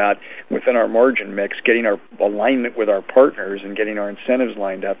questions about within our margin mix, getting our alignment with our partners and getting our incentives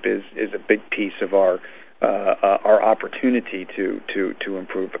lined up is a big piece of our opportunity to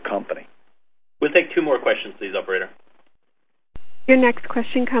improve the company. We'll take two more questions, please, operator. Your next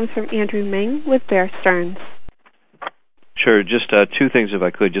question comes from Andrew Ming with Bear Stearns. Sure. Just two things, if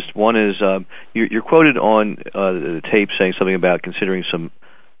I could. Just one is you're quoted on the tape saying something about considering some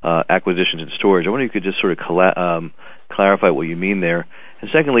acquisitions in storage. I wonder if you could just sort of clarify what you mean there. And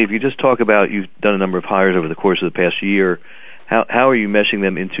secondly, if you just talk about you've done a number of hires over the course of the past year, how are you meshing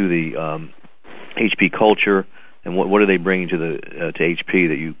them into the HP culture, and what are they bringing to HP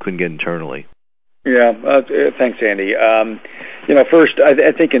that you couldn't get internally? Yeah, thanks, Andy. First,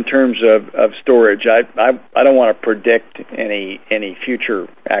 I think in terms of storage, I don't want to predict any future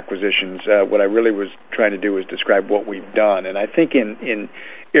acquisitions. What I really was trying to do was describe what we've done, and I think in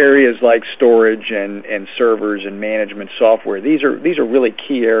areas like storage and servers and management software, these are really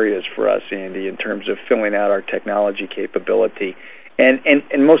key areas for us, Andy, in terms of filling out our technology capability.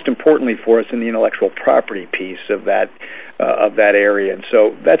 And most importantly for us in the intellectual property piece of that area, and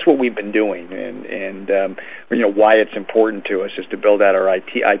so that's what we've been doing, and why it's important to us is to build out our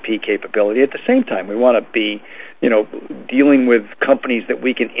IP capability. At the same time, we want to be dealing with companies that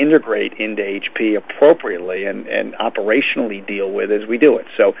we can integrate into HP appropriately and operationally deal with as we do it.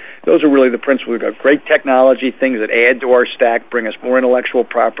 So those are really the principles. We've got great technology, things that add to our stack, bring us more intellectual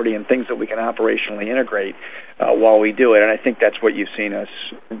property, and things that we can operationally integrate while we do it, and I think that's what you've seen us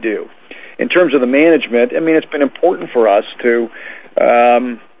do. In terms of the management, it's been important for us to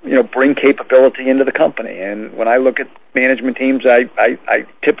bring capability into the company. And when I look at management teams, I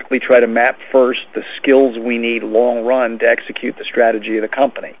typically try to map first the skills we need long run to execute the strategy of the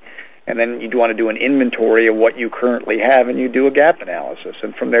company. And then you want to do an inventory of what you currently have, and you do a gap analysis.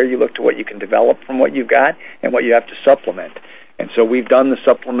 And from there, you look to what you can develop from what you've got and what you have to supplement. And so we've done the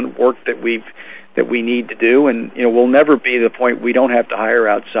supplement work that we need to do, and we'll never be to the point we don't have to hire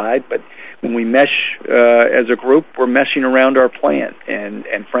outside, but when we mesh as a group, we're meshing around our plan, and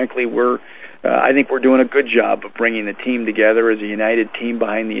frankly, I think we're doing a good job of bringing the team together as a united team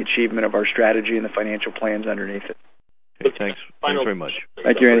behind the achievement of our strategy and the financial plans underneath it. Okay, thanks very much.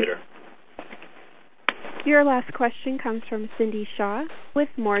 Thank you, Andy. Your last question comes from Cindy Shaw with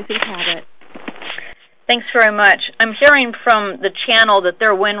Moores & Cabot. Thanks very much. I'm hearing from the channel that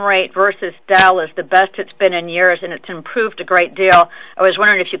their win rate versus Dell is the best it's been in years, and it's improved a great deal. I was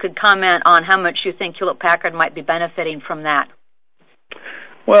wondering if you could comment on how much you think Hewlett-Packard might be benefiting from that.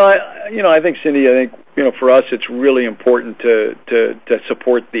 Well, I think, Cindy, for us it's really important to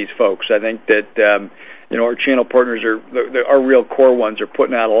support these folks. I think that our channel partners our real core ones are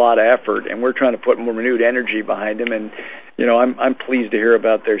putting out a lot of effort, and we're trying to put more renewed energy behind them. And I'm pleased to hear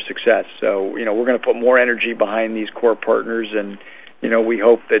about their success. So we're going to put more energy behind these core partners, and we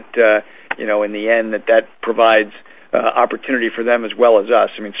hope that in the end that provides opportunity for them as well as us.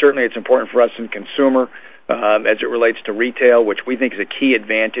 I mean, certainly it's important for us in consumer. As it relates to retail, which we think is a key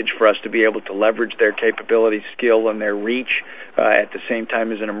advantage for us to be able to leverage their capability, skill, and their reach at the same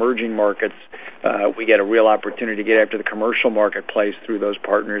time as in emerging markets. We get a real opportunity to get after the commercial marketplace through those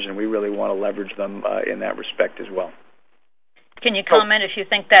partners, and we really want to leverage them in that respect as well. Can you comment if you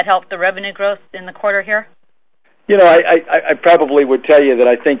think that helped the revenue growth in the quarter here? I probably would tell you that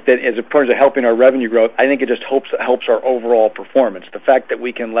I think that as opposed to helping our revenue growth, I think it just helps our overall performance. The fact that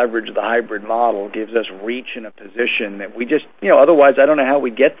we can leverage the hybrid model gives us reach in a position that we just, otherwise I don't know how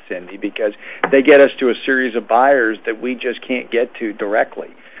we get, Cindy, because they get us to a series of buyers that we just can't get to directly.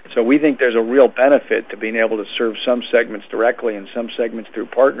 So we think there's a real benefit to being able to serve some segments directly and some segments through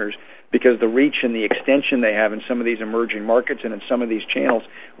partners, because the reach and the extension they have in some of these emerging markets and in some of these channels,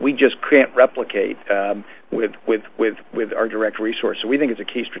 we just can't replicate with our direct resource. So we think it's a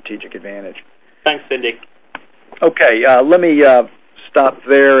key strategic advantage. Thanks, Cindy. Okay, let me stop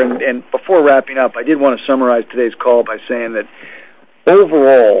there. And before wrapping up, I did want to summarize today's call by saying that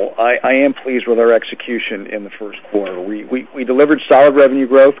overall, I am pleased with our execution in the first quarter. We delivered solid revenue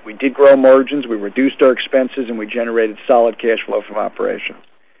growth. We did grow margins. We reduced our expenses, and we generated solid cash flow from operations.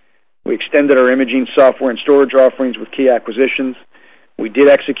 We extended our imaging software and storage offerings with key acquisitions. We did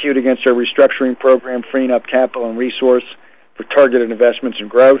execute against our restructuring program, freeing up capital and resource for targeted investments and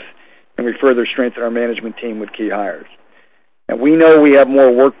growth, and we further strengthened our management team with key hires. And we know we have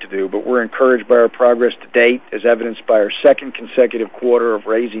more work to do, but we're encouraged by our progress to date, as evidenced by our second consecutive quarter of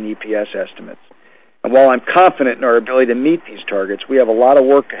raising EPS estimates. And while I'm confident in our ability to meet these targets, we have a lot of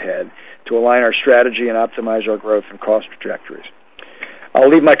work ahead to align our strategy and optimize our growth and cost trajectories. I'll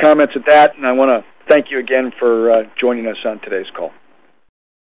leave my comments at that, and I want to thank you again for joining us on today's call.